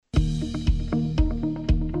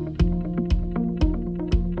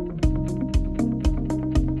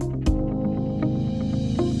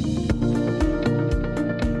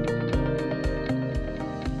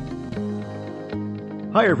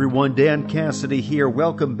Hi everyone, Dan Cassidy here.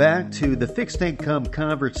 Welcome back to the Fixed Income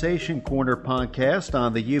Conversation Corner podcast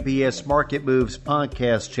on the UBS Market Moves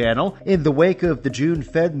podcast channel. In the wake of the June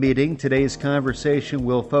Fed meeting, today's conversation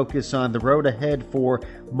will focus on the road ahead for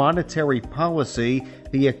monetary policy,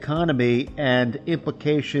 the economy, and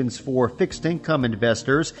implications for fixed income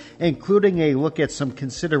investors, including a look at some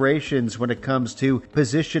considerations when it comes to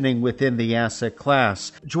positioning within the asset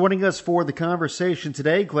class. Joining us for the conversation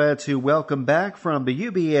today, glad to welcome back from the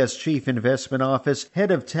UBS Chief Investment Office, Head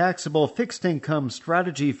of Taxable Fixed Income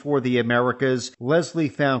Strategy for the Americas, Leslie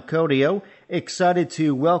Falconio. Excited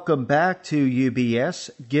to welcome back to UBS,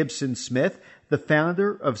 Gibson Smith, the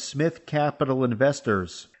founder of Smith Capital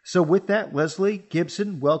Investors. So with that, Leslie,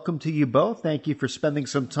 Gibson, welcome to you both. Thank you for spending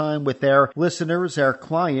some time with our listeners, our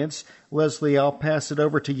clients. Leslie, I'll pass it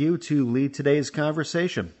over to you to lead today's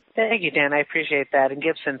conversation. Thank you, Dan. I appreciate that. And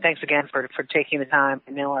Gibson, thanks again for taking the time.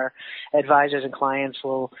 I know our advisors and clients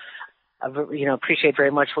will appreciate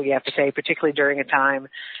very much what you have to say, particularly during a time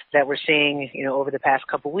that we're seeing, over the past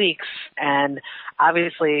couple of weeks. And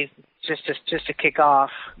obviously, just to kick off,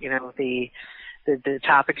 the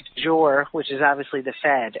topic du jour, which is obviously the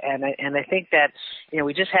Fed. And I think that,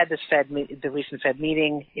 we just had the recent Fed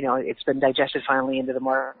meeting. It's been digested finally into the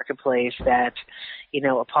marketplace that,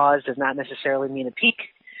 a pause does not necessarily mean a peak.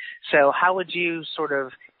 So how would you sort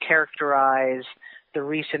of characterize the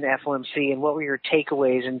recent FOMC, and what were your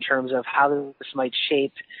takeaways in terms of how this might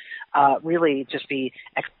shape really just the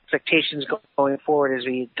expectations going forward as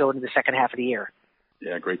we go into the second half of the year?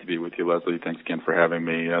 Yeah, great to be with you, Leslie. Thanks again for having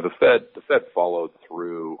me. The Fed followed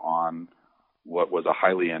through on what was a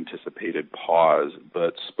highly anticipated pause,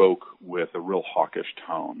 but spoke with a real hawkish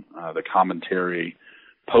tone. The commentary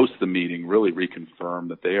post the meeting really reconfirmed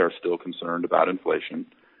that they are still concerned about inflation,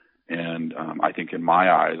 and I think in my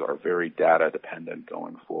eyes are very data dependent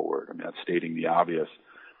going forward. I mean, that's stating the obvious.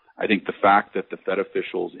 I think the fact that the Fed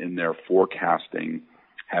officials in their forecasting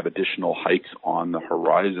have additional hikes on the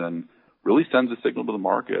horizon really sends a signal to the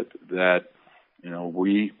market that,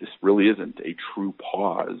 this really isn't a true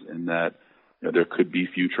pause, and that there could be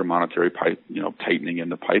future monetary tightening in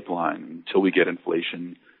the pipeline. Until we get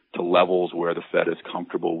inflation to levels where the Fed is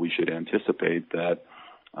comfortable, we should anticipate that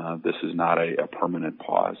this is not a permanent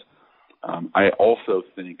pause. I also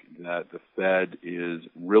think that the Fed is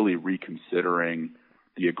really reconsidering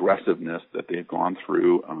the aggressiveness that they've gone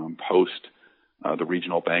through post the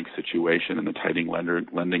regional bank situation and the tightening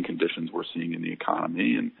lending conditions we're seeing in the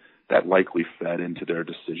economy, and that likely fed into their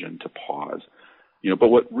decision to pause. But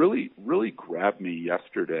what really grabbed me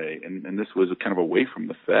yesterday, and this was kind of away from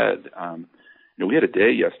the Fed, we had a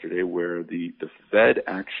day yesterday where the Fed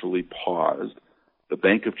actually paused. The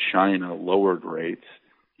Bank of China lowered rates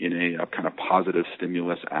in a kind of positive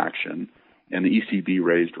stimulus action, and the ECB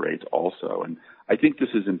raised rates also. And I think this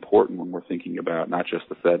is important when we're thinking about not just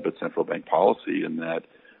the Fed, but central bank policy, in that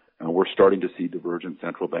we're starting to see divergent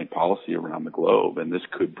central bank policy around the globe, and this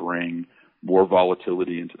could bring more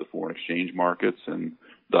volatility into the foreign exchange markets and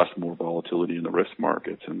thus more volatility in the risk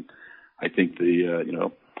markets. And I think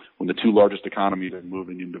when the two largest economies are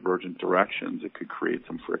moving in divergent directions, it could create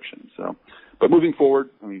some friction. So, but moving forward,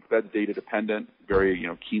 Fed's data dependent, very,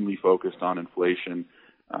 keenly focused on inflation.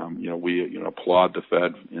 We applaud the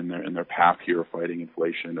Fed in their path here fighting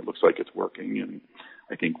inflation. It looks like it's working, and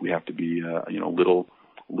I think we have to be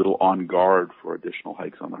little on guard for additional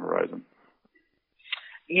hikes on the horizon.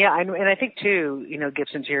 Yeah, and I think too,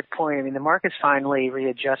 Gibson, to your point, the market's finally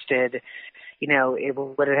readjusted,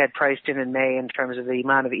 what it had priced in May in terms of the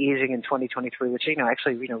amount of easing in 2023, which,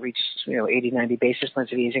 actually, reached, 80, 90 basis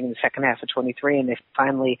points of easing in the second half of 23, and they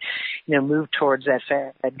finally, moved towards that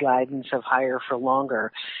Fed guidance of higher for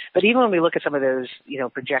longer. But even when we look at some of those,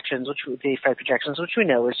 projections, the Fed projections, which we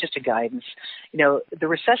know is just a guidance, the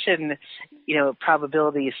recession,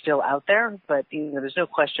 probability is still out there, but, there's no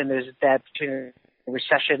question there's that between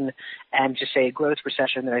recession and just say a growth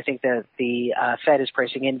recession that I think that the Fed is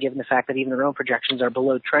pricing in, given the fact that even their own projections are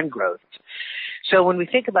below trend growth. So when we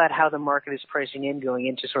think about how the market is pricing in going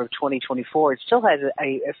into sort of 2024, it still has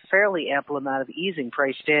a fairly ample amount of easing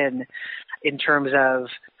priced in terms of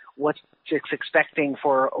what's expecting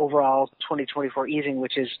for overall 2024 easing,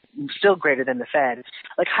 which is still greater than the Fed.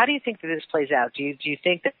 Like, how do you think that this plays out? Do you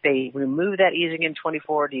think that they remove that easing in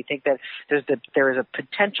 24? Do you think that there is a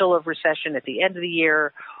potential of recession at the end of the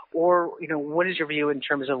year? Or, what is your view in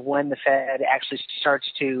terms of when the Fed actually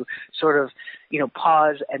starts to sort of,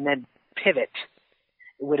 pause and then pivot?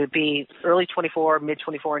 Would it be early 24, mid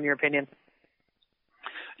 24 in your opinion?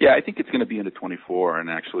 Yeah, I think it's going to be into 24, and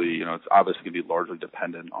actually, it's obviously going to be largely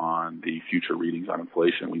dependent on the future readings on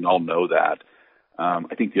inflation. We all know that.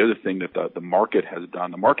 I think the other thing that the market has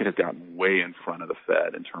done, the market has gotten way in front of the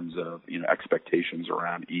Fed in terms of, expectations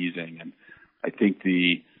around easing. And I think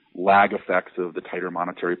the lag effects of the tighter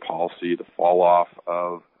monetary policy, the fall off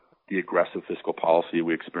of the aggressive fiscal policy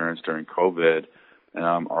we experienced during COVID,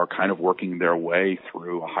 are kind of working their way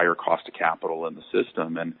through a higher cost of capital in the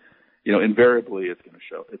system. And, invariably it's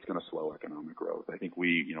going to slow economic growth. I think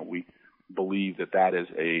we believe that is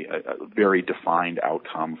a very defined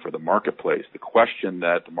outcome for the marketplace. The question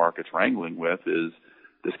that the market's wrangling with is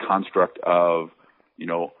this construct of,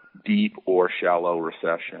 deep or shallow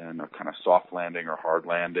recession, or kind of soft landing or hard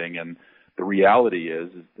landing. And the reality is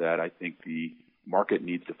that I think the market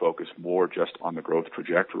needs to focus more just on the growth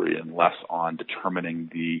trajectory and less on determining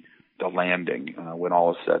the landing when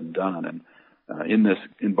all is said and done. And in this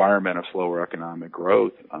environment of slower economic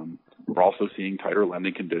growth, we're also seeing tighter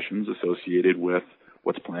lending conditions associated with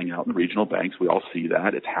what's playing out in the regional banks. We all see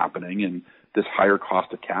that. It's happening. And this higher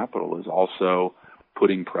cost of capital is also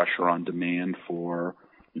putting pressure on demand for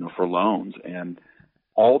loans. And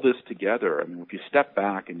all this together, if you step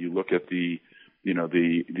back and you look at the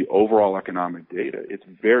overall economic data, it's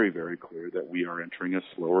very, very clear that we are entering a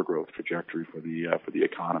slower growth trajectory for the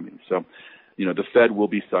economy. So, the Fed will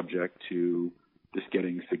be subject to this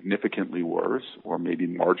getting significantly worse or maybe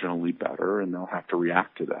marginally better, and they'll have to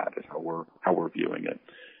react to that is how we're viewing it.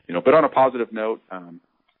 But on a positive note,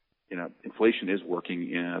 inflation is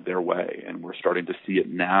working their way, and we're starting to see it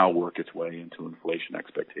now work its way into inflation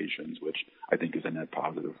expectations, which I think is a net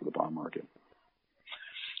positive for the bond market.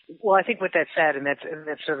 Well, I think with that said, and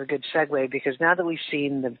that's sort of a good segue, because now that we've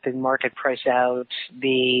seen the market price out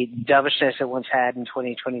the dovishness it once had in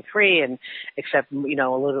 2023, and accept a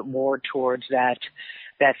little bit more towards that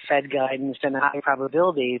Fed guidance and a high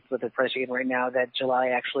probability with the pricing in right now that July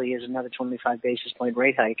actually is another 25 basis point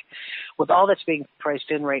rate hike. With all that's being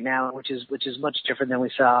priced in right now, which is much different than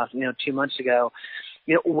we saw 2 months ago.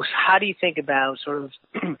 How do you think about sort of,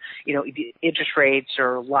 the interest rates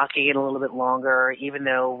or locking in a little bit longer, even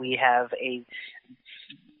though we have a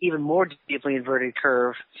even more deeply inverted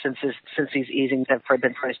curve since these easings have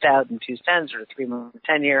been priced out in 2/10s or 3-month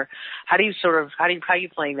 10-year? How are you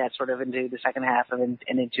playing that sort of into the second half and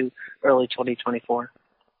into early 2024?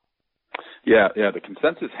 Yeah. The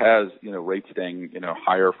consensus has, rates staying,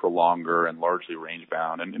 higher for longer and largely range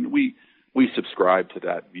bound. And we subscribe to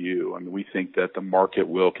that view. We think that the market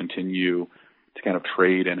will continue to kind of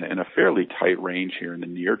trade in a fairly tight range here in the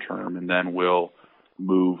near term, and then will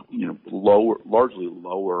move, largely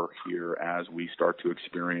lower here as we start to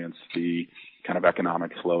experience the kind of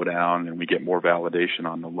economic slowdown and we get more validation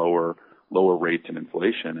on the lower rates and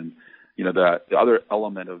inflation. And, the other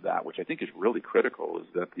element of that, which I think is really critical, is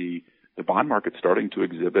that the bond market's starting to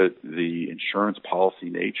exhibit the insurance policy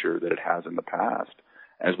nature that it has in the past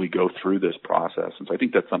as we go through this process. And so I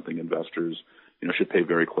think that's something investors, should pay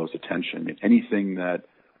very close attention. Anything that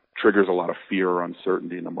triggers a lot of fear or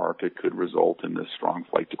uncertainty in the market could result in this strong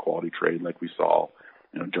flight to quality trade like we saw,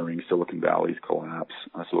 during Silicon Valley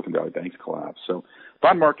Bank's collapse. So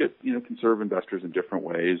bond market, can serve investors in different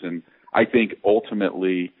ways. And I think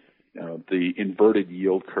ultimately, the inverted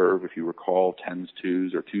yield curve, if you recall, 10s,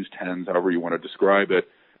 2s, or 2s, 10s, however you want to describe it,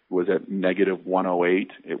 was at negative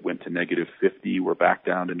 108. It went to negative 50. We're back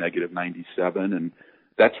down to negative 97. And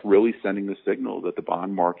that's really sending the signal that the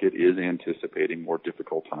bond market is anticipating more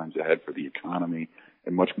difficult times ahead for the economy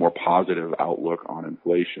and much more positive outlook on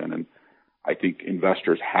inflation. And I think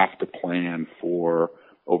investors have to plan for,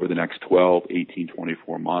 over the next 12, 18,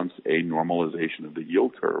 24 months, a normalization of the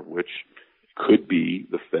yield curve, which could be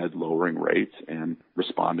the Fed lowering rates and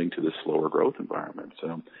responding to this slower growth environment.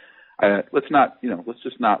 So let's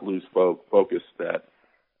just not lose focus that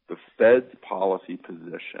the Fed's policy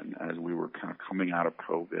position as we were kind of coming out of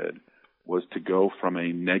COVID was to go from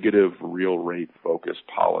a negative real rate focused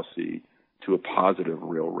policy to a positive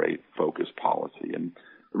real rate focused policy. And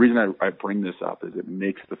the reason I bring this up is it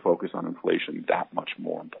makes the focus on inflation that much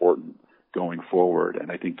more important going forward.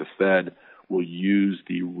 And I think the Fed will use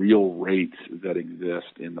the real rates that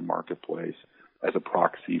exist in the marketplace as a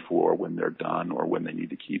proxy for when they're done or when they need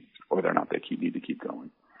to keep, or whether or not they need to keep going.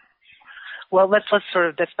 Well, let's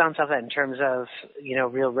bounce off that in terms of,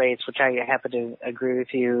 real rates, which I happen to agree with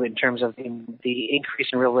you in terms of the increase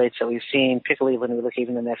in real rates that we've seen, particularly when we look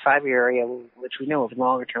even in that 5-year area, which we know over the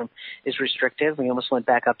longer term is restrictive. We almost went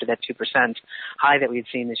back up to that 2% high that we had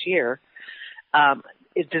seen this year.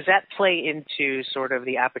 Does that play into sort of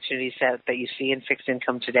the opportunity set that you see in fixed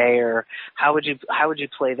income today, or how would you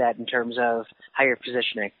play that in terms of how you're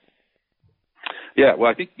positioning? Yeah,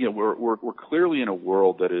 well, I think we're clearly in a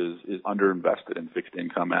world that is underinvested in fixed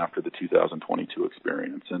income after the 2022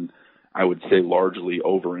 experience, and I would say largely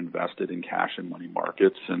overinvested in cash and money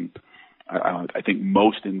markets. And I think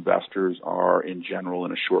most investors are, in general,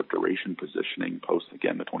 in a short duration positioning post,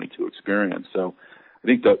 again, the 22 experience. So I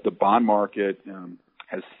think that the bond market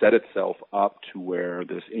has set itself up to where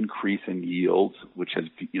this increase in yields, which has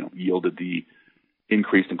yielded the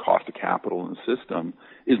increase in cost of capital in the system,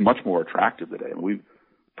 is much more attractive today. And we're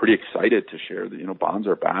pretty excited to share that bonds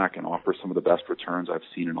are back and offer some of the best returns I've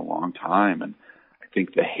seen in a long time. And I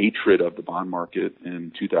think the hatred of the bond market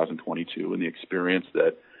in 2022 and the experience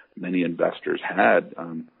that many investors had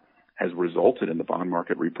has resulted in the bond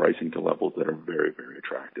market repricing to levels that are very, very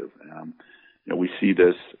attractive. We see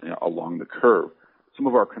this along the curve. Some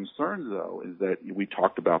of our concerns, though, is that we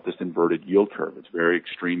talked about this inverted yield curve. It's very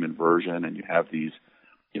extreme inversion, and you have these,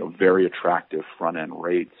 very attractive front-end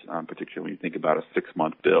rates, particularly when you think about a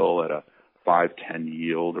 6-month bill at a 5-10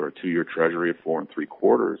 yield or a 2-year Treasury at 4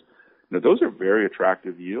 3/4. Those are very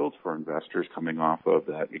attractive yields for investors coming off of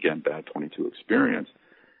that, again, bad 22 experience.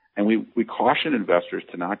 And we caution investors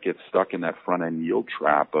to not get stuck in that front-end yield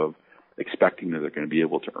trap of expecting that they're going to be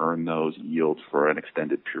able to earn those yields for an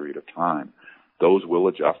extended period of time. Those will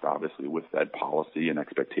adjust, obviously, with Fed policy and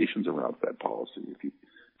expectations around Fed policy. If you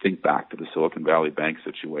think back to the Silicon Valley Bank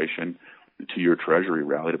situation, the 2-year Treasury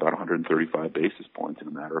rallied about 135 basis points in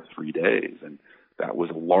a matter of 3 days. And that was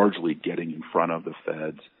largely getting in front of the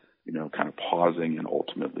Fed's, kind of pausing and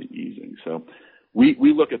ultimately easing. So we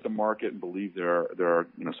look at the market and believe there are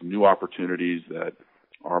some new opportunities that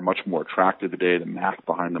are much more attractive today. The math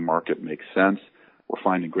behind the market makes sense. We're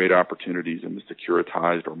finding great opportunities in the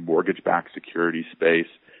securitized or mortgage-backed security space.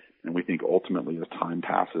 And we think ultimately as time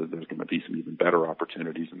passes, there's going to be some even better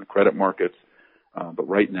opportunities in the credit markets. But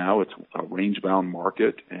right now it's a range-bound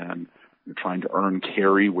market, and we're trying to earn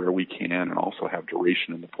carry where we can and also have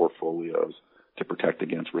duration in the portfolios to protect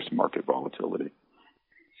against risk market volatility.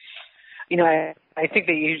 I think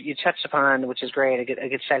that you touched upon, which is great, a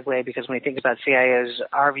good segue, because when we think about CIOs,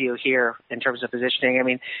 our view here in terms of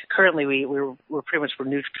positioning, currently we're pretty much, we're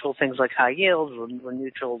neutral things like high yields, we're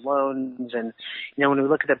neutral loans, and, when we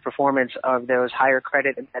look at the performance of those higher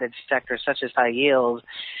credit embedded sectors such as high yields,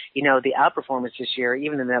 the outperformance this year,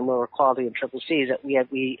 even in that lower quality of triple C's, that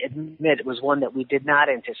we admit it was one that we did not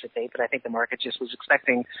anticipate, but I think the market just was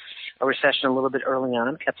expecting a recession a little bit early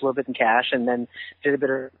on, kept a little bit in cash, and then did a bit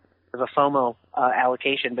of a FOMO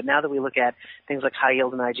allocation. But now that we look at things like high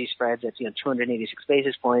yield and IG spreads at 286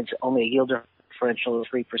 basis points, only a yield differential of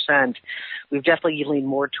 3%, we've definitely leaned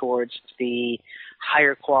more towards the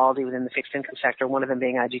higher quality within the fixed income sector, one of them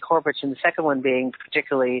being IG corporates, and the second one being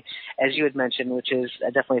particularly, as you had mentioned, which is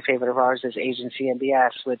definitely a favorite of ours, is agency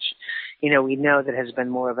MBS, which, we know that has been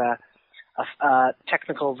more of a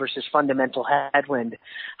technical versus fundamental headwind.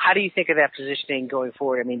 How do you think of that positioning going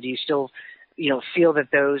forward? Do you still feel that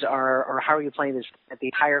those are, or how are you playing this at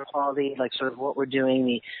the higher quality, like sort of what we're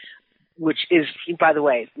doing, which is, by the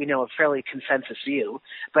way, a fairly consensus view,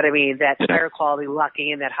 but that higher quality,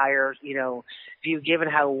 locking in that higher, view, given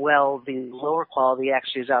how well the lower quality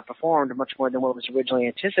actually has outperformed much more than what was originally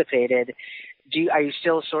anticipated, are you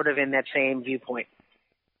still sort of in that same viewpoint?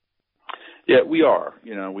 Yeah, we are.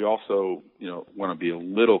 We also, want to be a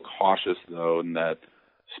little cautious, though, in that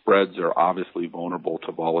spreads are obviously vulnerable to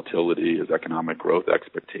volatility as economic growth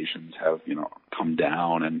expectations have, come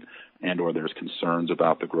down and or there's concerns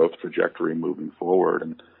about the growth trajectory moving forward.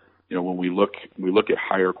 And, when we look at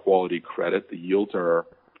higher quality credit, the yields are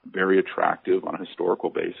very attractive on a historical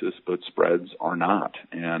basis, but spreads are not.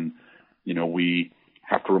 And, we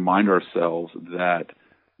have to remind ourselves that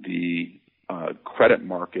the credit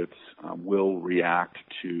markets will react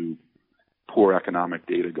to poor economic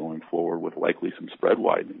data going forward with likely some spread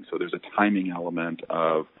widening. So there's a timing element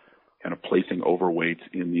of kind of placing overweights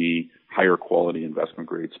in the higher quality investment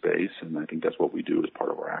grade space, and I think that's what we do as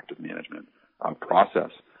part of our active management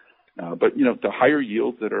process. But the higher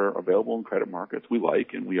yields that are available in credit markets we like,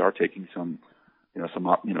 and we are taking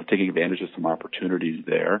taking advantage of some opportunities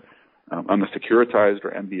there. On the securitized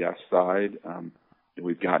or MBS side,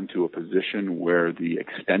 we've gotten to a position where the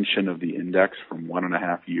extension of the index from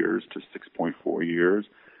 1.5 years to 6.4 years,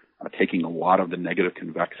 taking a lot of the negative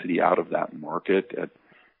convexity out of that market, at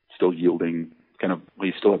still yielding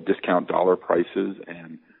we still have discount dollar prices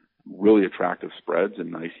and really attractive spreads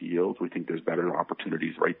and nice yields. We think there's better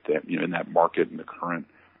opportunities right there, in that market in the current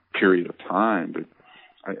period of time. But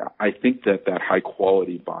I think that high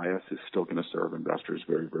quality bias is still going to serve investors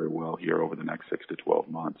very, very well here over the next 6 to 12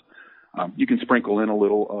 months. You can sprinkle in a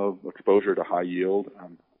little of exposure to high yield.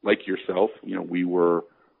 Like yourself, we were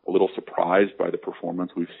a little surprised by the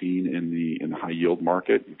performance we've seen in the high yield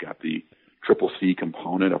market. You've got the triple C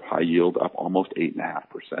component of high yield up almost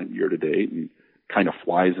 8.5% year to date, and kind of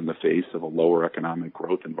flies in the face of a lower economic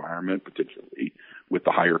growth environment, particularly with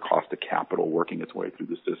the higher cost of capital working its way through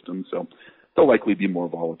the system. So there'll likely be more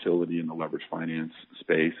volatility in the leveraged finance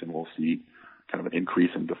space, and we'll see kind of an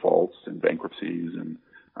increase in defaults and bankruptcies, and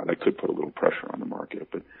that could put a little pressure on the market.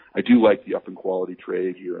 But I do like the up in quality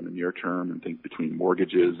trade here in the near term, and think between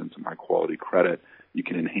mortgages and some high quality credit, you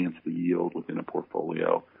can enhance the yield within a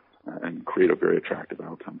portfolio and create a very attractive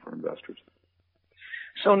outcome for investors.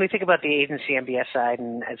 So when we think about the agency MBS side,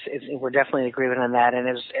 and we're definitely in agreement on that, and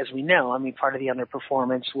as we know, I mean, part of the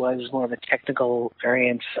underperformance was more of a technical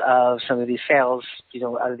variance of some of these fails,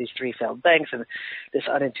 out of these three failed banks and this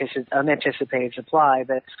unanticipated supply.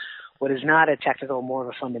 But what is not a technical, more of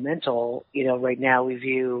a fundamental, right now we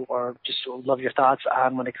view, or just love your thoughts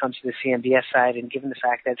on when it comes to the CMBS side, and given the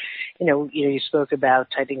fact that, you spoke about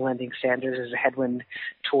tightening lending standards as a headwind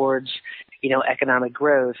towards, economic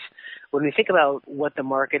growth. When we think about what the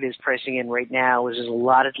market is pricing in right now, there's a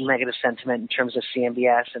lot of negative sentiment in terms of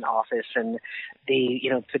CMBS and office and the,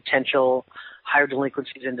 potential higher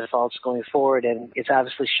delinquencies and defaults going forward. And it's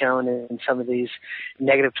obviously shown in some of these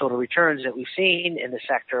negative total returns that we've seen in the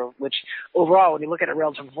sector, which overall, when you look at a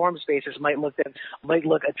relative performance basis, might look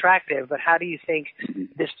attractive. But how do you think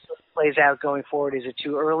this plays out going forward? Is it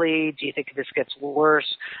too early? Do you think this gets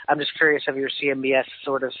worse? I'm just curious of your CMBS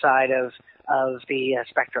sort of side of the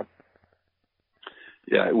spectrum.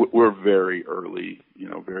 Yeah, we're very early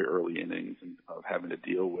innings of having to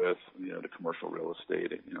deal with, the commercial real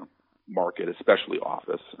estate, market, especially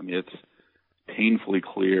office. I mean, it's painfully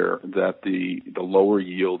clear that the lower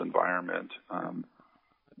yield environment,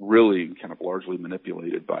 really kind of largely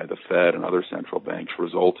manipulated by the Fed and other central banks,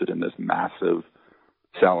 resulted in this massive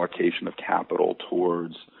allocation of capital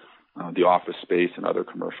towards the office space and other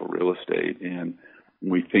commercial real estate. And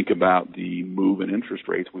when we think about the move in interest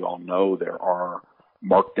rates, we all know there are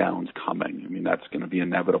markdowns coming. I mean, that's going to be an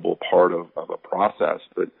inevitable part of a process.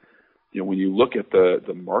 But, when you look at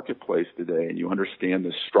the marketplace today and you understand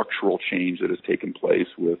the structural change that has taken place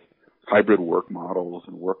with hybrid work models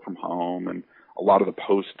and work from home and a lot of the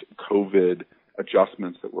post-COVID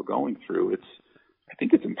adjustments that we're going through, I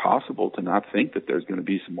think it's impossible to not think that there's going to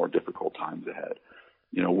be some more difficult times ahead.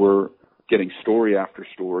 We're getting story after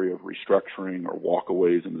story of restructuring or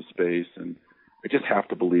walkaways in the space, and I just have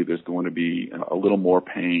to believe there's going to be a little more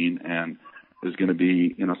pain, and there's going to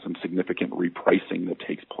be, some significant repricing that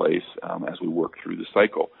takes place as we work through the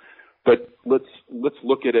cycle. But let's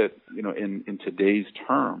look at it, in today's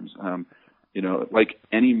terms. Like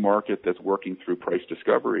any market that's working through price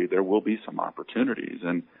discovery, there will be some opportunities,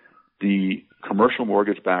 and the commercial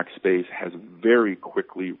mortgage-backed space has very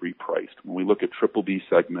quickly repriced. When we look at triple B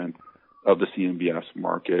segment of the CMBS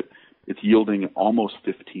market, it's yielding almost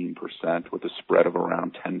 15% with a spread of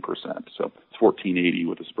around 10%. So it's 1480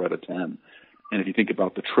 with a spread of 10. And if you think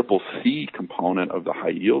about the triple C component of the high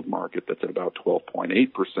yield market, that's at about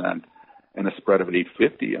 12.8% and a spread of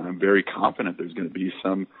 850. I'm very confident there's going to be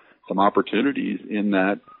some opportunities in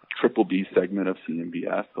that triple B segment of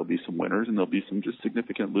CMBS. There'll be some winners and there'll be some just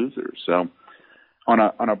significant losers. So on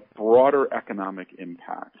a broader economic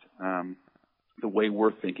impact, the way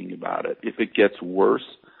we're thinking about it, if it gets worse,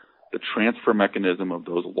 the transfer mechanism of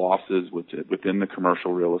those losses within the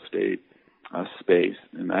commercial real estate space,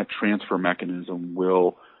 and that transfer mechanism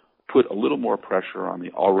will put a little more pressure on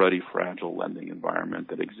the already fragile lending environment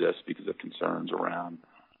that exists because of concerns around,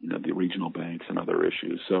 the regional banks and other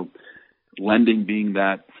issues. So lending being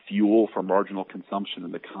that fuel for marginal consumption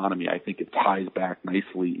in the economy, I think it ties back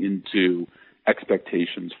nicely into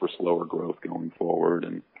expectations for slower growth going forward.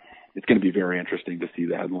 And it's going to be very interesting to see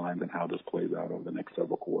the headlines and how this plays out over the next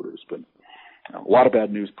several quarters. But a lot of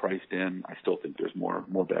bad news priced in. I still think there's more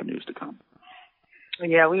bad news to come.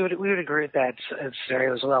 Yeah, we would agree with that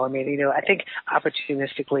scenario as well. I mean, I think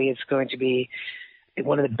opportunistically it's going to be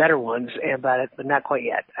one of the better ones, but not quite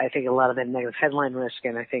yet. I think a lot of that negative headline risk,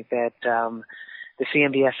 and I think that the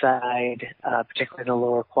CMBS side, particularly the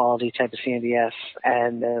lower quality type of CMBS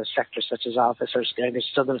and sectors such as office, are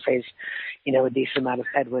still going to face, a decent amount of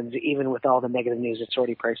headwinds, even with all the negative news that's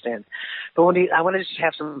already priced in. But I want to just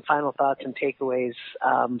have some final thoughts and takeaways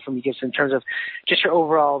from you, Gibson, in terms of just your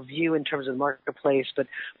overall view in terms of the marketplace, but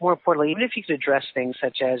more importantly, even if you could address things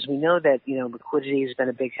such as, we know that, liquidity has been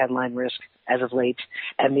a big headline risk as of late,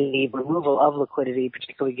 and the removal of liquidity,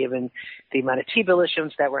 particularly given the amount of T-bill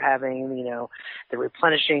issuance that we're having, the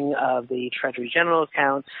replenishing of the Treasury General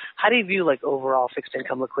account. How do you view overall fixed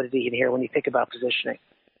income liquidity in here when you think about positioning?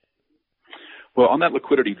 Well, on that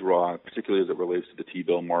liquidity draw, particularly as it relates to the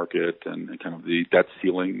T-bill market and kind of the debt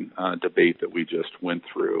ceiling debate that we just went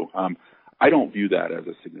through, I don't view that as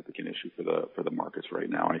a significant issue for the markets right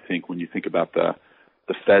now. I think when you think about the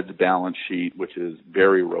Fed's balance sheet, which is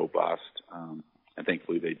very robust, and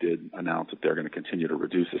thankfully they did announce that they're going to continue to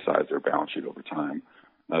reduce the size of their balance sheet over time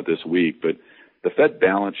this week. But the Fed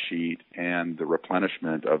balance sheet and the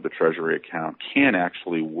replenishment of the Treasury account can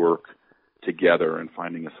actually work together in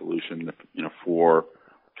finding a solution, for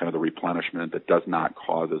kind of the replenishment that does not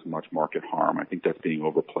cause as much market harm. I think that's being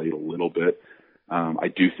overplayed a little bit. I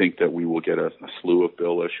do think that we will get a slew of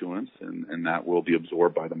bill issuance, and that will be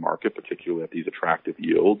absorbed by the market, particularly at these attractive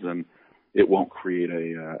yields, and it won't create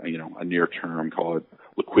a near-term, call it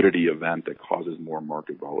liquidity event that causes more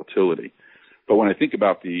market volatility. But when I think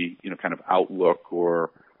about the kind of outlook or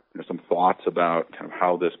some thoughts about kind of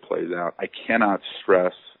how this plays out, I cannot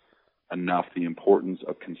stress enough the importance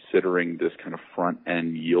of considering this kind of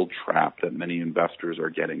front-end yield trap that many investors are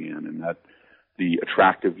getting in, and that the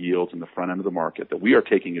attractive yields in the front end of the market that we are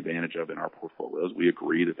taking advantage of in our portfolios. We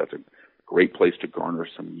agree that that's a great place to garner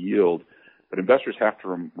some yield, but investors have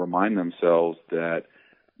to remind themselves that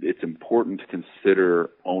it's important to consider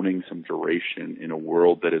owning some duration in a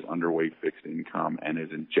world that is underweight fixed income and is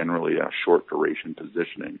in generally a short duration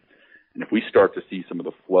positioning. And if we start to see some of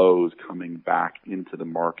the flows coming back into the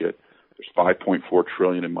market, there's $5.4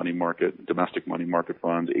 trillion in domestic money market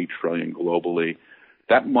funds, $8 trillion globally.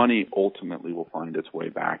 That money ultimately will find its way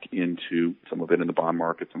back into some of it in the bond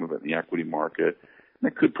market, some of it in the equity market. And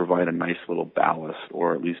that could provide a nice little ballast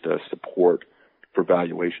or at least a support for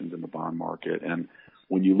valuations in the bond market. And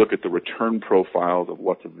when you look at the return profiles of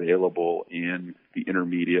what's available in the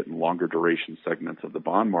intermediate and longer duration segments of the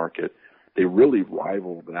bond market, they really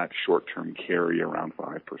rival that short-term carry around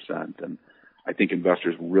 5%. And I think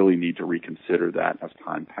investors really need to reconsider that as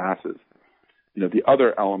time passes. The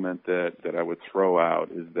other element that I would throw out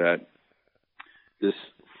is that this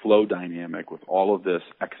flow dynamic with all of this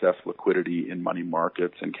excess liquidity in money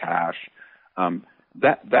markets and cash,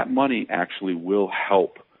 that money actually will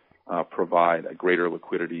help provide a greater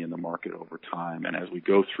liquidity in the market over time. And as we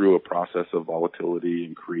go through a process of volatility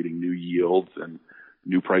and creating new yields and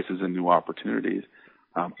new prices and new opportunities,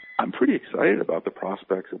 I'm pretty excited about the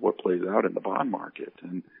prospects of what plays out in the bond market.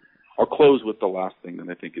 And I'll close with the last thing that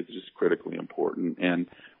I think is just critically important. And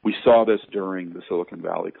we saw this during the Silicon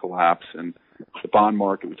Valley collapse and the bond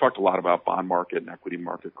market. We talked a lot about bond market and equity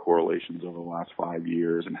market correlations over the last 5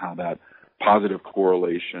 years and how that positive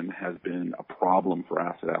correlation has been a problem for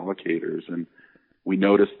asset allocators. And we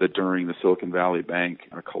noticed that during the Silicon Valley Bank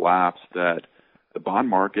collapse that the bond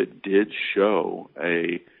market did show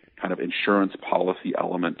a kind of insurance policy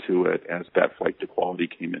element to it as that flight to quality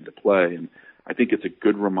came into play. And I think it's a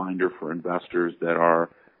good reminder for investors that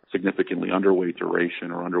are significantly underweight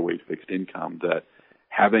duration or underweight fixed income that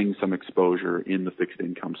having some exposure in the fixed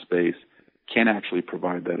income space can actually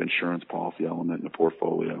provide that insurance policy element in the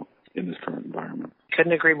portfolio in this current environment.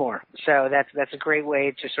 Couldn't agree more. So that's a great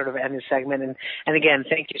way to sort of end this segment. And again,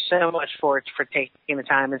 thank you so much for taking the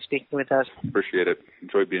time and speaking with us. Appreciate it.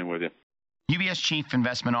 Enjoyed being with you. UBS Chief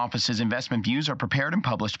Investment Office's investment views are prepared and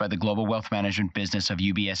published by the global wealth management business of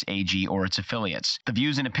UBS AG or its affiliates. The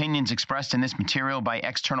views and opinions expressed in this material by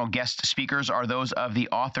external guest speakers are those of the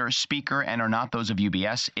author, speaker, and are not those of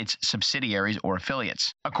UBS, its subsidiaries, or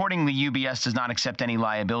affiliates. Accordingly, UBS does not accept any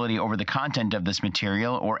liability over the content of this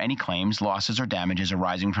material or any claims, losses, or damages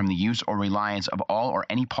arising from the use or reliance of all or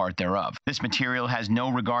any part thereof. This material has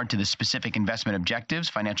no regard to the specific investment objectives,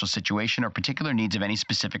 financial situation, or particular needs of any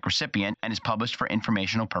specific recipient and is published for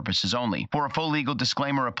informational purposes only. For a full legal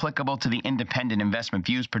disclaimer applicable to the independent investment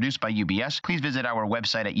views produced by UBS, please visit our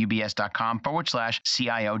website at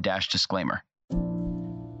ubs.com/CIO-disclaimer.